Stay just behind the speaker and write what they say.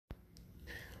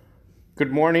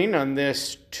Good morning on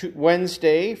this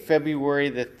Wednesday, February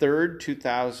the 3rd,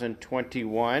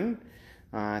 2021.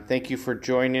 Thank you for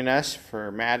joining us for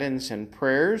Matins and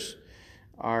prayers.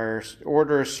 Our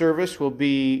order of service will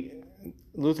be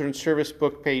Lutheran Service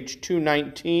Book, page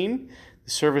 219, the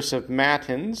Service of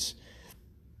Matins,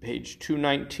 page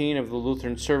 219 of the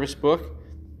Lutheran Service Book.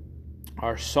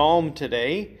 Our psalm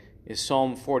today is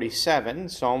Psalm 47,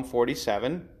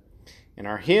 and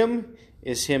our hymn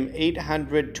is hymn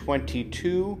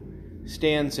 822,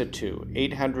 stanza 2.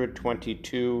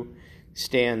 822,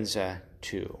 stanza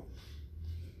 2.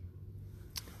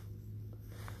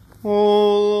 O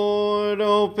Lord,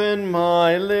 open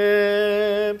my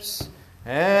lips,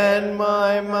 and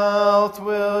my mouth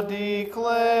will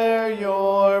declare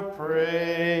your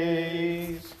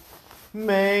praise.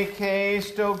 Make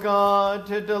haste, O God,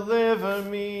 to deliver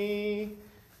me.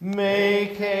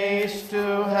 Make haste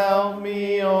to help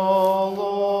me, O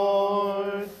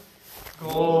Lord.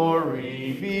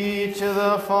 Glory be to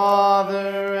the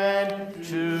Father, and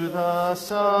to the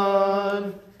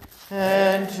Son,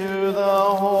 and to the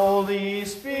Holy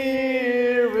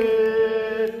Spirit,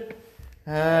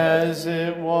 as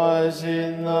it was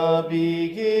in the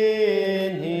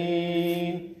beginning,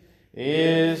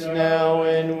 is now,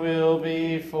 and will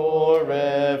be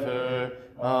forever.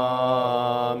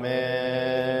 Amen.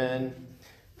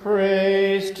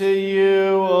 Praise to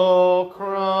you, O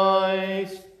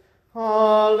Christ.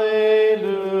 Alleluia.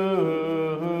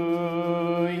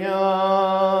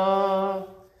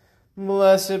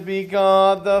 Blessed be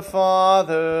God the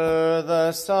Father,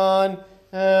 the Son,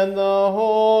 and the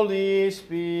Holy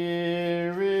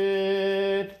Spirit.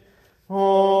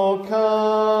 O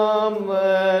come,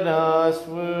 let us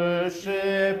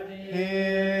worship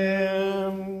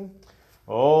him.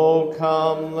 O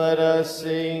come, let us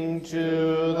sing to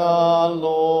the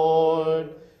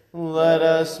Lord. Let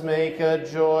us make a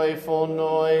joyful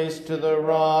noise to the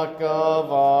rock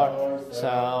of our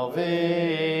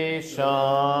salvation.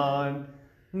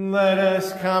 Let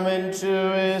us come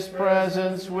into his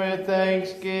presence with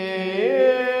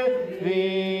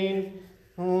thanksgiving.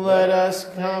 Let us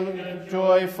come with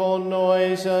joyful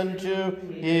noise unto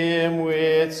him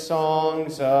with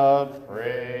songs of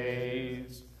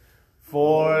praise.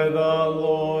 For the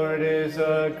Lord is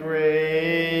a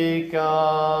great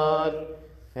God,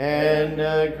 and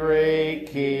a great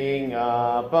King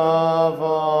above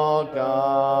all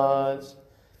gods.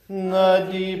 The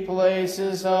deep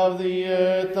places of the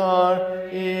earth are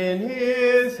in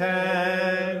his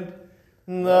hand.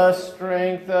 The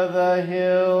strength of the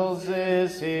hills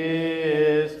is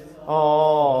his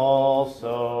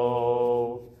also.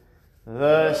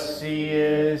 The sea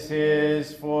is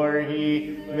his, for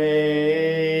he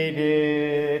made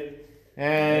it,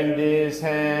 and his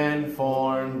hand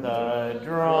formed the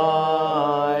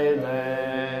dry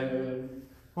land.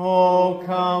 Oh,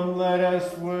 come, let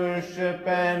us worship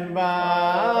and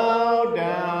bow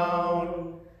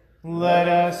down. Let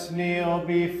us kneel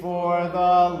before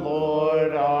the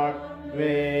Lord our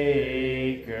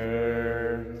Maker.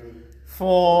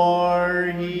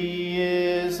 For he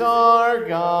is our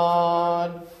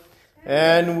God,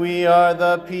 and we are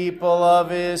the people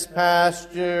of his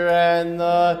pasture and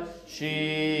the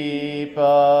sheep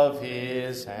of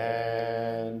his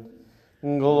hand.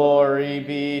 Glory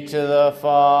be to the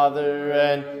Father,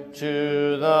 and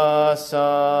to the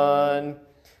Son,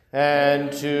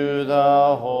 and to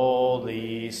the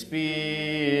Holy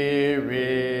Spirit,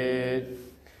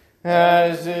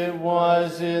 as it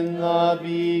was in the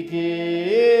beginning,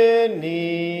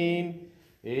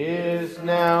 is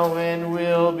now, and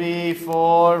will be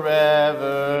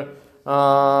forever.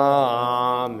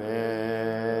 Amen.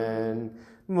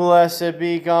 Blessed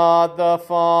be God the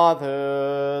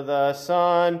Father, the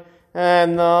Son,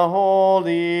 and the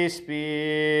Holy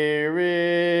Spirit.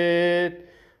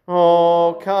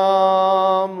 O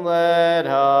come, let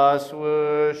us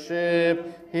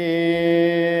worship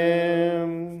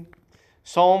him.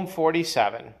 Psalm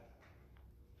 47.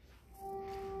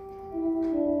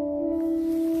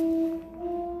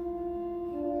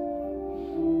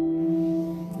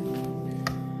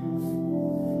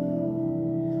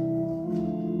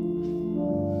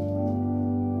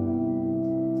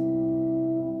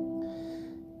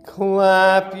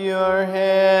 Clap your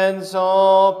hands,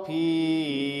 all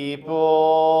peoples.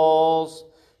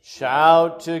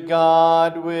 Shout to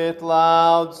God with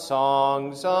loud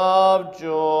songs of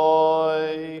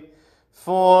joy.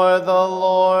 For the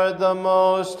Lord the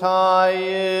Most High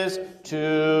is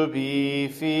to be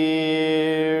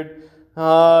feared,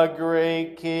 a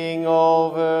great King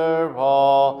over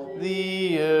all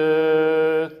the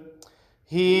earth.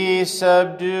 He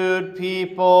subdued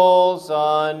peoples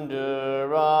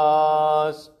under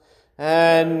us,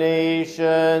 and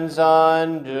nations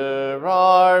under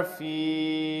our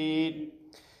feet.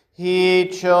 He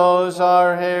chose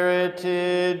our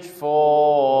heritage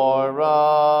for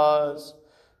us,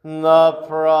 the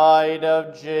pride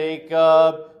of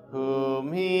Jacob,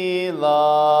 whom he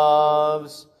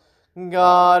loves.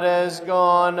 God has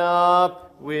gone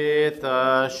up with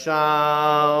a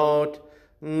shout,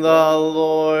 the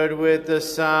Lord with the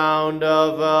sound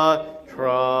of a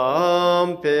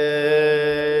trumpet.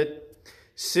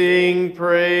 Sing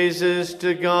praises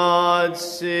to God,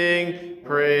 sing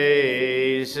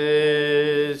praises.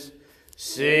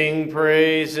 Sing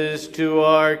praises to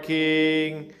our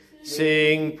King,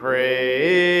 sing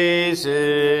praises.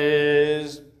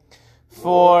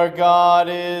 For God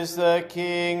is the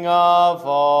King of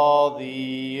all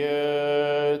the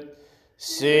earth.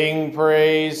 Sing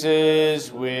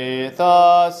praises with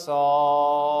a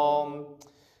psalm.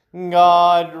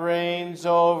 God reigns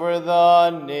over the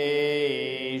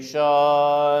nations.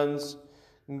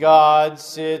 God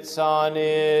sits on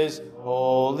his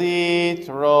holy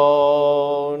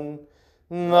throne.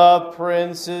 The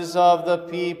princes of the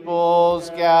peoples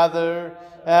gather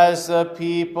as the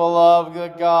people of the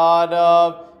God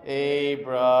of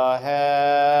Abraham.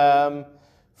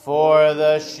 For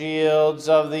the shields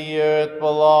of the earth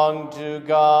belong to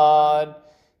God.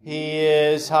 He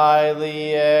is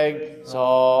highly exalted.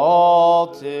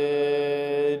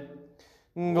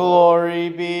 Glory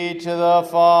be to the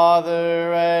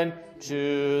Father, and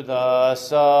to the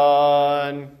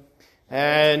Son,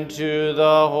 and to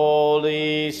the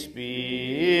Holy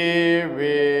Spirit,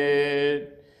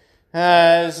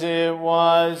 as it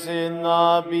was in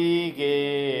the beginning,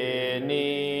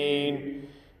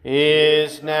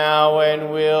 is now,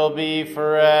 and will be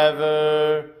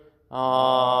forever.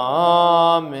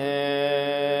 Amen.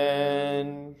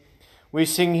 We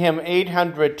sing hymn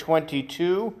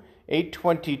 822.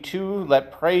 822,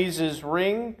 let praises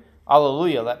ring.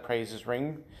 Alleluia, let praises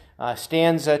ring.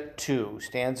 Stanza 2.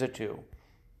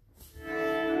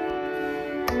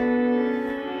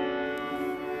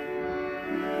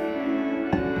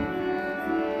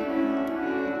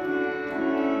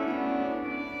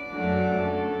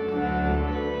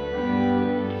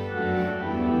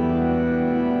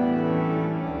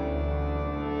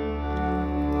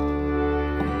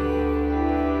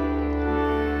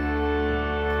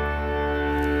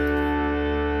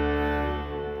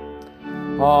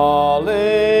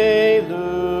 Alleluia,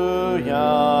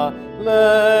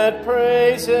 let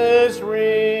praises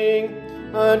ring.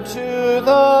 Unto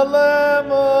the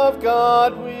Lamb of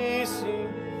God we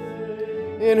sing,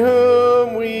 in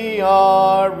whom we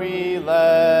are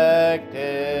elected.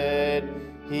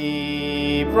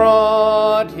 He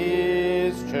brought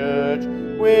his church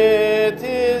with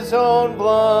his own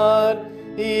blood.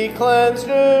 He cleansed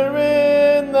her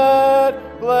in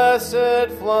that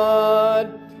blessed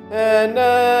flood. And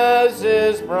as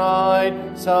his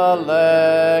bride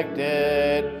selected,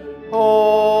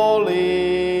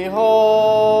 holy,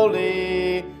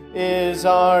 holy is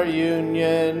our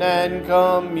union, and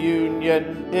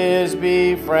communion is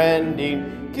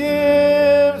befriending,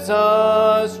 gives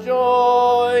us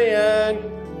joy and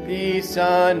peace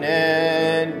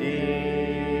unending.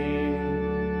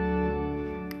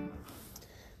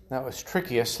 That was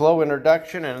tricky, a slow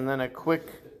introduction and then a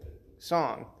quick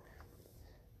song.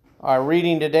 Our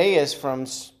reading today is from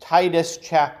Titus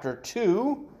chapter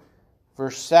 2,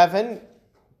 verse 7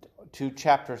 to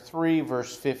chapter 3,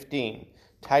 verse 15.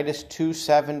 Titus 2,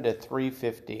 7 to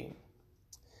 3:15.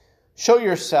 Show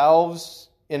yourselves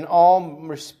in all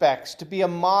respects to be a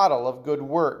model of good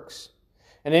works,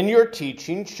 and in your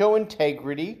teaching show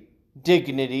integrity,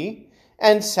 dignity,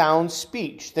 and sound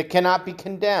speech that cannot be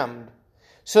condemned,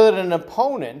 so that an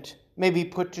opponent may be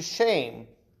put to shame,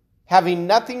 having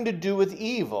nothing to do with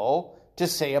evil to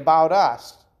say about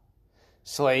us.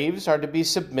 Slaves are to be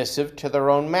submissive to their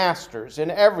own masters in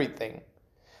everything.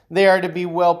 They are to be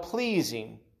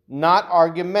well-pleasing, not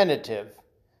argumentative,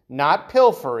 not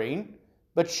pilfering,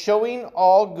 but showing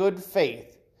all good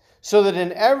faith, so that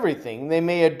in everything they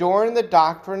may adorn the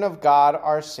doctrine of God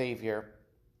our Savior.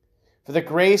 For the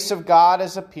grace of God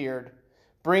has appeared,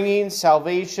 bringing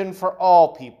salvation for all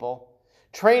people,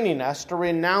 training us to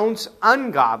renounce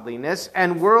ungodliness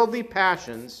and worldly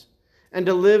passions, and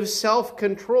to live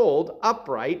self-controlled,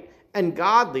 upright, and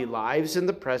godly lives in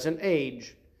the present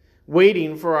age,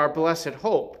 waiting for our blessed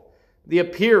hope, the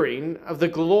appearing of the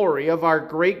glory of our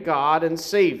great God and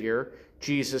Savior,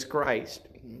 Jesus Christ,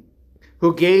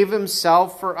 who gave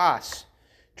himself for us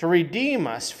to redeem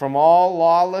us from all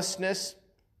lawlessness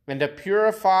and to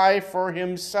purify for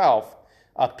himself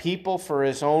a people for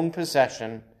his own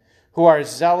possession, who are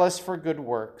zealous for good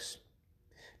works.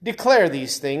 Declare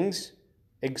these things,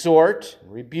 exhort,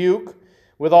 rebuke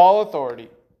with all authority.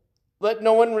 Let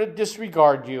no one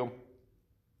disregard you.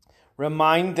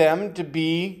 Remind them to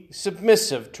be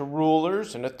submissive to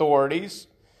rulers and authorities,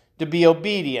 to be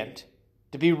obedient,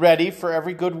 to be ready for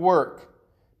every good work,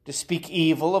 to speak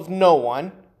evil of no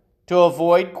one, to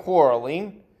avoid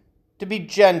quarreling, to be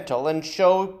gentle and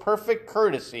show perfect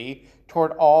courtesy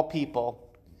toward all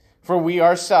people. For we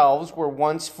ourselves were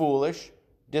once foolish,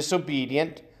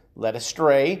 disobedient, led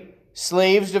astray,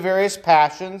 slaves to various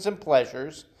passions and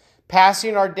pleasures,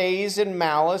 passing our days in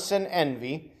malice and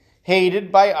envy,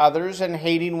 hated by others and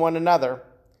hating one another.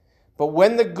 But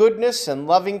when the goodness and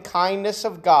loving kindness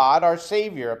of God, our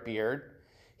Savior, appeared,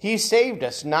 he saved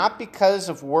us not because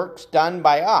of works done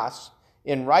by us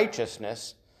in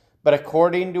righteousness, but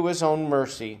according to his own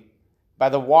mercy, by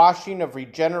the washing of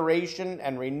regeneration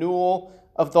and renewal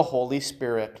of the Holy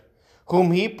Spirit,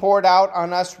 whom he poured out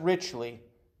on us richly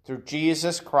through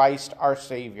Jesus Christ our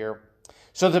Savior,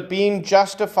 so that being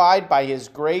justified by his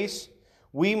grace,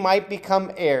 we might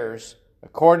become heirs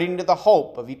according to the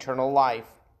hope of eternal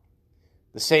life.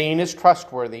 The saying is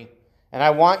trustworthy, and I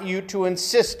want you to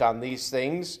insist on these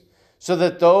things, so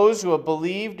that those who have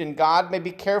believed in God may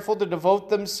be careful to devote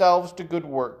themselves to good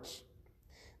works.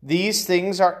 These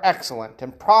things are excellent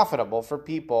and profitable for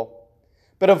people,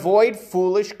 but avoid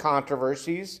foolish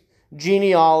controversies,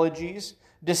 genealogies,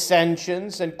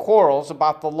 dissensions, and quarrels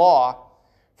about the law,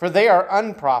 for they are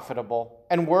unprofitable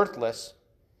and worthless.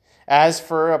 As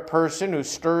for a person who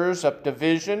stirs up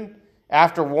division,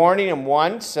 after warning him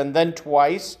once and then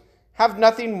twice, have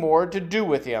nothing more to do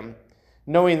with him,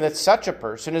 knowing that such a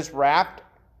person is warped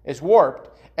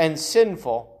and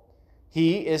sinful.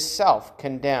 He is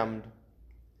self-condemned.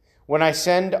 When I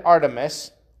send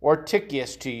Artemas or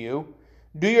Tychicus to you,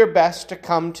 do your best to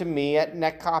come to me at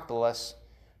Nicopolis,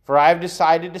 for I have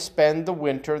decided to spend the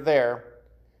winter there.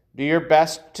 Do your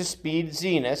best to speed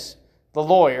Zenas, the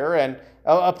lawyer, and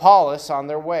Apollos on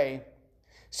their way.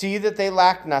 See that they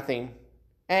lack nothing,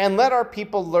 and let our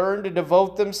people learn to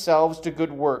devote themselves to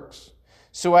good works,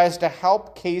 so as to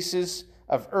help cases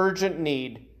of urgent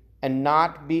need and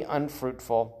not be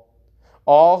unfruitful.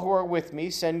 All who are with me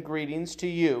send greetings to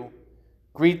you.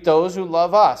 Greet those who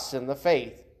love us in the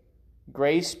faith.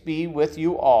 Grace be with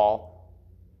you all.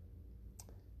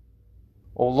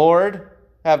 O Lord,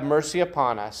 have mercy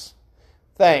upon us.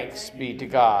 Thanks be to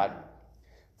God.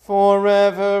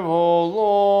 Forever, O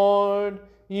Lord,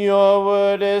 your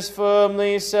word is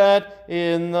firmly set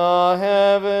in the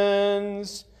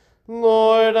heavens.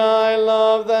 Lord, I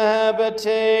love the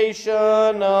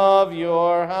habitation of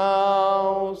your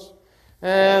house,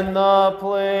 and the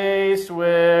place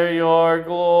where your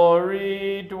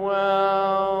glory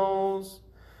dwells.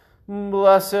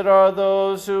 Blessed are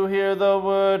those who hear the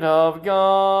word of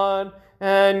God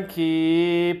and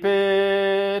keep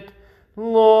it.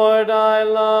 Lord, I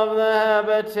love the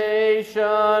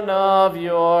habitation of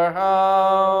your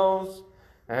house,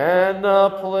 and the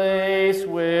place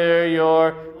where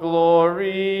your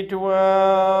glory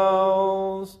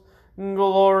dwells.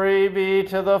 Glory be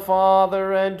to the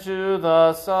Father, and to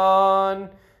the Son,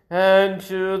 and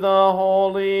to the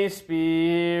Holy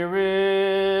Spirit.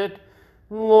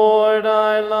 Lord,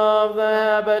 I love the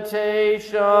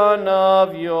habitation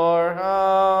of your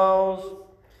house,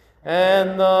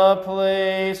 and the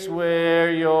place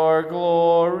where your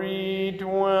glory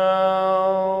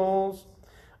dwells.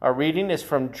 Our reading is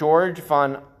from George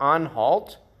von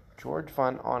Anhalt. George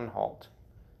von Anhalt.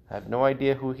 I have no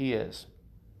idea who he is.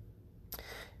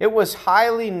 It was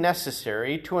highly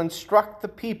necessary to instruct the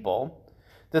people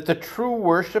that the true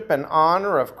worship and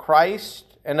honor of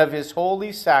Christ and of his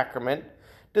holy sacrament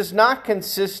does not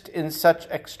consist in such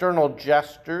external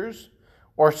gestures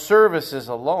or services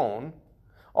alone.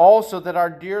 Also, that our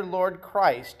dear Lord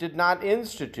Christ did not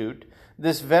institute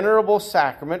this venerable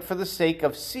sacrament for the sake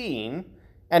of seeing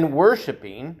and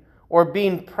worshiping or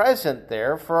being present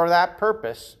there for that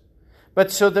purpose,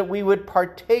 but so that we would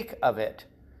partake of it.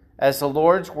 As the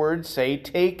Lord's words say,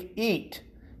 take, eat,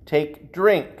 take,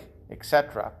 drink,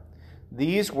 etc.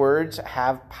 These words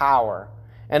have power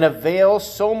and avail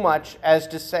so much as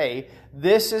to say,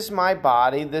 this is my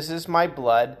body, this is my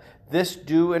blood, this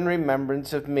do in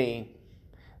remembrance of me.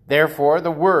 Therefore,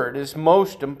 the word is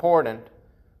most important.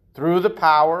 Through the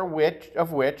power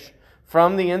of which,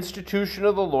 from the institution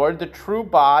of the Lord, the true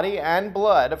body and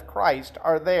blood of Christ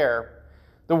are there.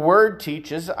 The word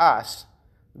teaches us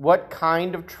what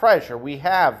kind of treasure we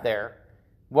have there,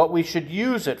 what we should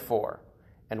use it for,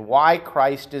 and why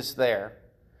Christ is there,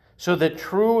 so that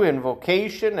true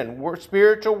invocation and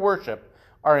spiritual worship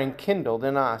are enkindled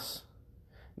in us.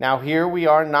 Now here we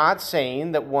are not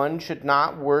saying that one should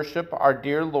not worship our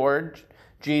dear Lord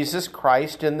Jesus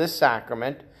Christ in this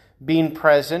sacrament, being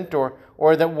present,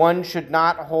 or that one should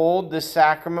not hold this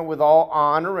sacrament with all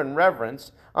honor and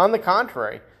reverence. On the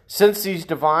contrary, since these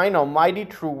divine, almighty,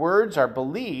 true words are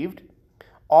believed,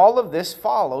 all of this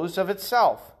follows of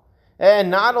itself,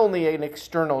 and not only in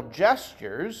external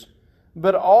gestures,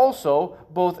 but also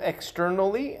both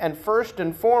externally and first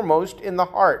and foremost in the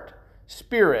heart,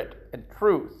 spirit, and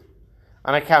truth.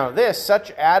 On account of this,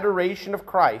 such adoration of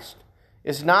Christ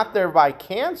is not thereby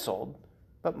canceled,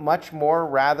 but much more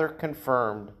rather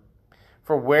confirmed.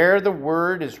 For where the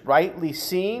word is rightly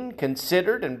seen,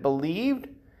 considered, and believed,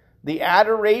 the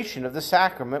adoration of the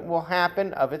sacrament will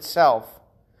happen of itself.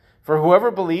 For whoever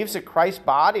believes that Christ's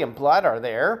body and blood are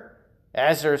there,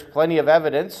 as there is plenty of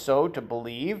evidence so to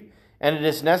believe, and it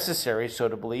is necessary so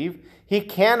to believe, he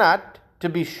cannot, to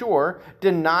be sure,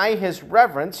 deny his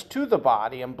reverence to the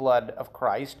body and blood of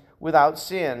Christ without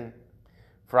sin.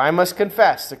 For I must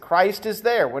confess that Christ is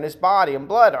there when his body and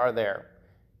blood are there.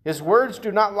 His words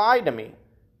do not lie to me,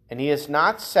 and he is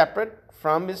not separate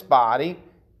from his body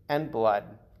and blood.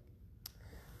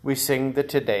 We sing the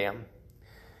Te Deum.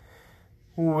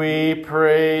 We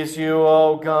praise you,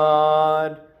 O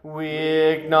God. We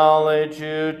acknowledge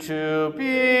you to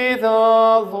be the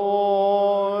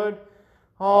Lord.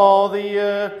 All the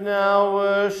earth now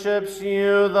worships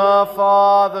you, the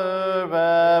Father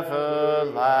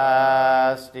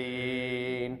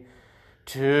everlasting.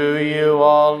 To you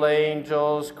all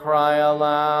angels cry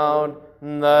aloud,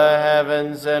 the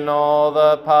heavens and all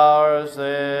the powers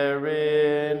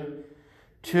therein.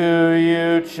 To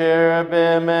you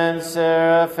cherubim and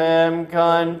seraphim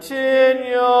continually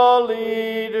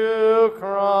do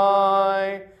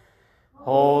cry,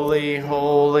 Holy,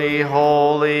 holy,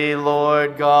 holy,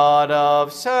 Lord God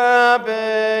of Sabaoth.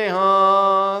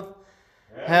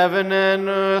 Heaven and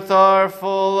earth are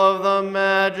full of the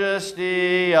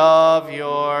majesty of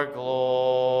your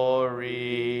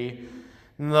glory.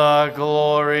 The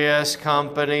glorious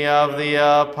company of the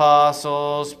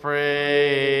apostles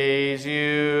praise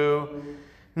you.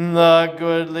 The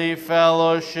goodly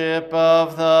fellowship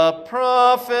of the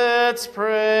prophets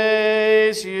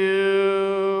praise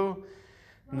you.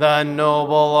 The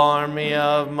noble army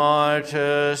of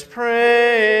martyrs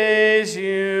praise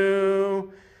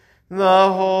you.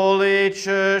 The holy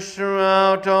church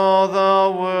throughout all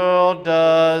the world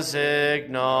does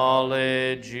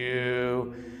acknowledge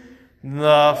you.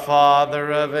 The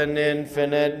Father of an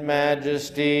infinite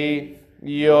majesty,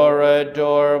 your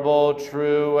adorable,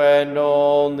 true, and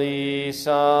only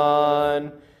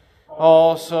Son,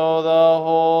 also the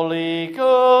Holy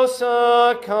Ghost,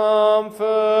 the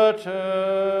Comforter.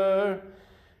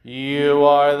 You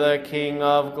are the King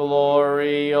of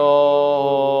glory,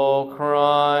 O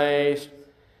Christ.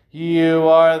 You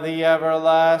are the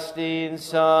everlasting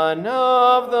Son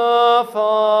of the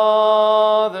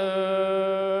Father.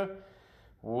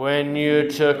 When you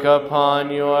took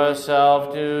upon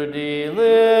yourself to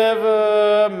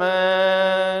deliver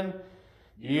man,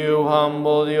 you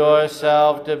humbled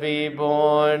yourself to be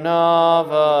born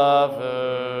of a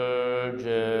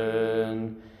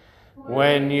virgin.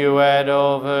 When you had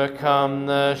overcome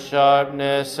the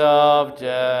sharpness of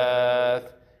death,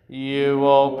 you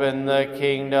opened the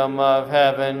kingdom of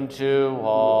heaven to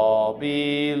all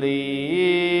believers.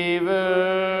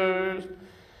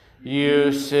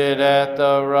 You sit at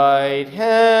the right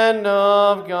hand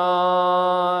of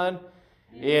God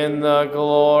in the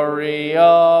glory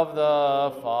of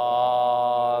the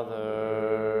Father.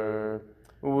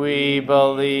 We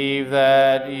believe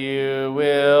that you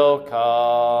will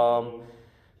come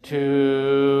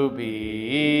to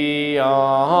be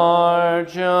our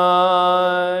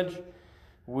judge.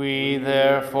 We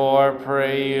therefore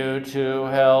pray you to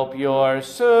help your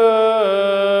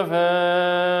servants,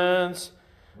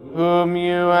 whom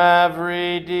you have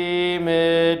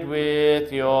redeemed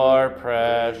with your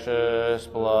precious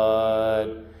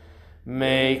blood.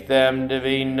 Make them to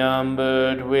be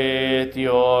numbered with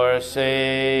your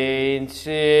saints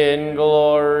in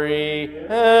glory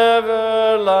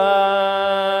everlasting.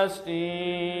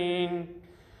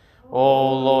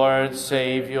 O Lord,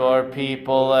 save your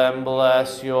people and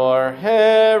bless your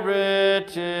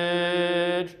heritage.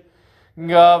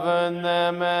 Govern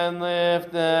them and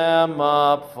lift them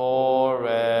up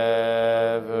forever.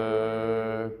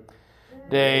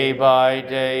 Day by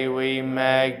day we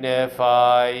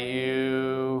magnify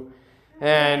you,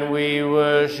 and we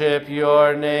worship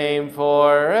your name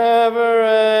forever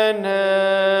and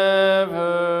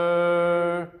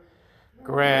ever.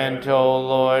 Grant, O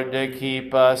Lord, to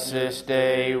keep us this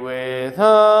day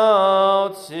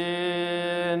without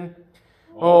sin.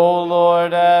 O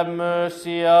Lord, have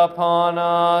mercy upon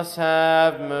us,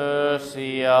 have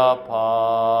mercy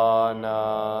upon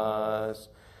us.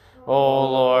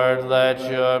 O Lord, let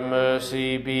your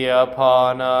mercy be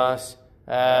upon us,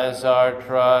 as our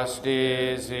trust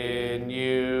is in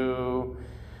you.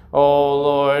 O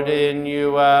Lord, in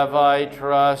you have I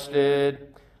trusted.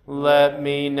 Let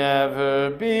me never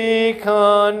be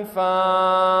confounded.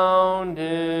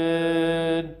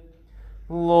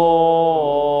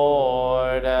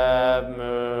 Lord, have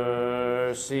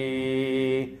mercy.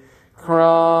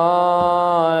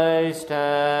 Christ,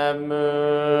 have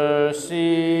mercy.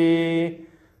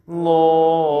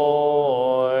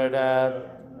 Lord, have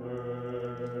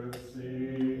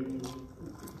mercy.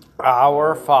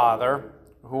 Our Father,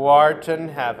 who art in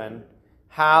heaven,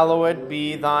 hallowed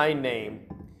be thy name.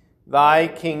 Thy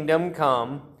kingdom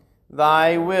come,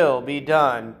 thy will be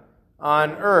done,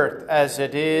 on earth as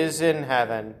it is in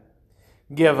heaven.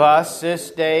 Give us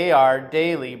this day our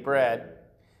daily bread,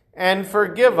 and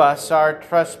forgive us our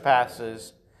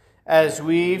trespasses, as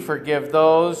we forgive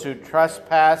those who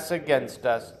trespass against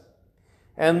us.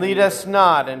 And lead us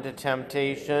not into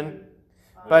temptation,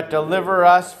 but deliver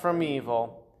us from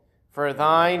evil. For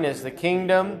thine is the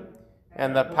kingdom,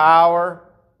 and the power,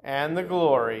 and the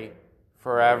glory,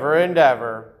 forever and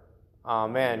ever.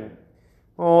 Amen.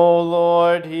 O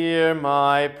Lord, hear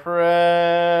my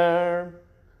prayer.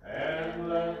 And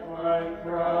let my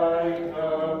cry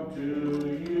come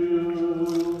to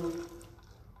you.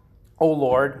 O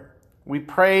Lord, we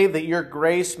pray that your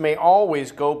grace may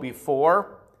always go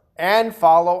before and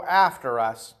follow after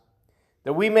us,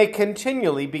 that we may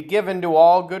continually be given to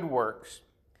all good works.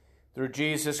 Through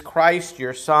Jesus Christ,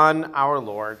 your Son, our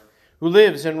Lord, who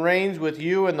lives and reigns with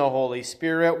you in the Holy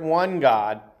Spirit, one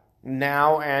God,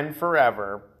 now and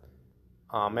forever.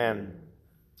 Amen.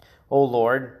 O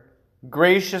Lord,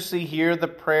 graciously hear the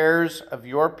prayers of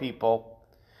your people,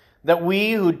 that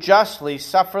we who justly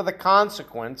suffer the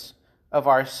consequence of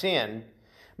our sin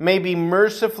may be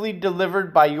mercifully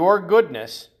delivered by your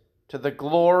goodness to the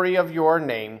glory of your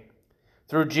name.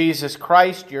 Through Jesus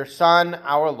Christ, your Son,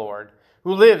 our Lord,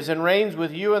 who lives and reigns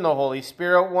with you in the Holy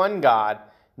Spirit, one God,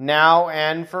 now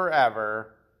and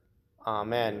forever.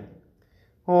 Amen.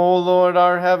 O Lord,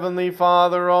 our heavenly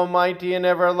Father, almighty and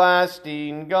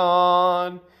everlasting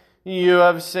God, you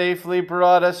have safely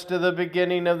brought us to the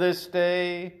beginning of this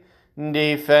day.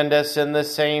 Defend us in the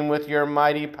same with your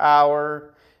mighty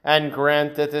power, and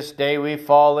grant that this day we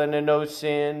fall into no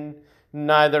sin,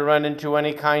 neither run into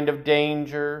any kind of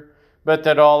danger, but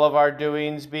that all of our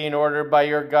doings, being ordered by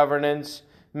your governance,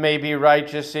 may be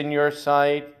righteous in your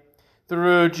sight.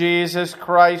 Through Jesus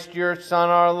Christ, your Son,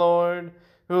 our Lord,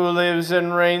 who lives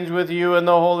and reigns with you in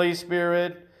the Holy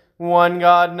Spirit, one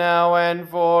God, now and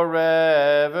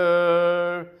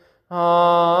forever. Amen.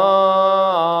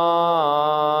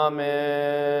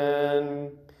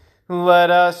 Let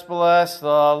us bless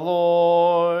the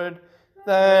Lord.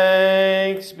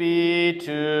 Thanks be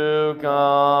to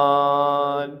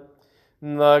God.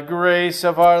 The grace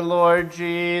of our Lord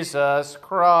Jesus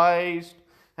Christ,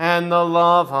 and the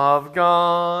love of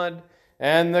God,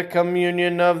 and the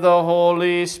communion of the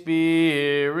Holy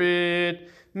Spirit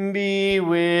be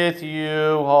with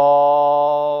you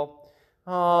all.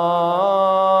 Amen.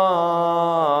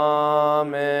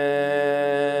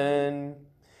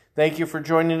 Thank you for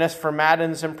joining us for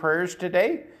Matins and Prayers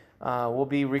today. We'll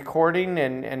be recording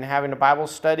and having a Bible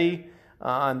study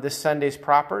on this Sunday's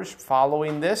Propers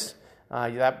following this.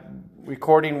 That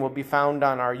recording will be found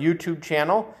on our YouTube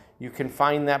channel. You can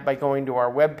find that by going to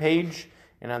our webpage,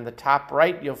 and on the top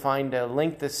right, you'll find a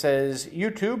link that says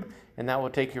YouTube, and that will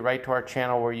take you right to our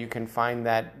channel where you can find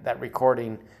that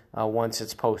recording once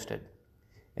it's posted.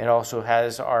 It also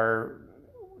has our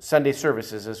Sunday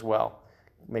services as well.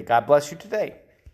 May God bless you today.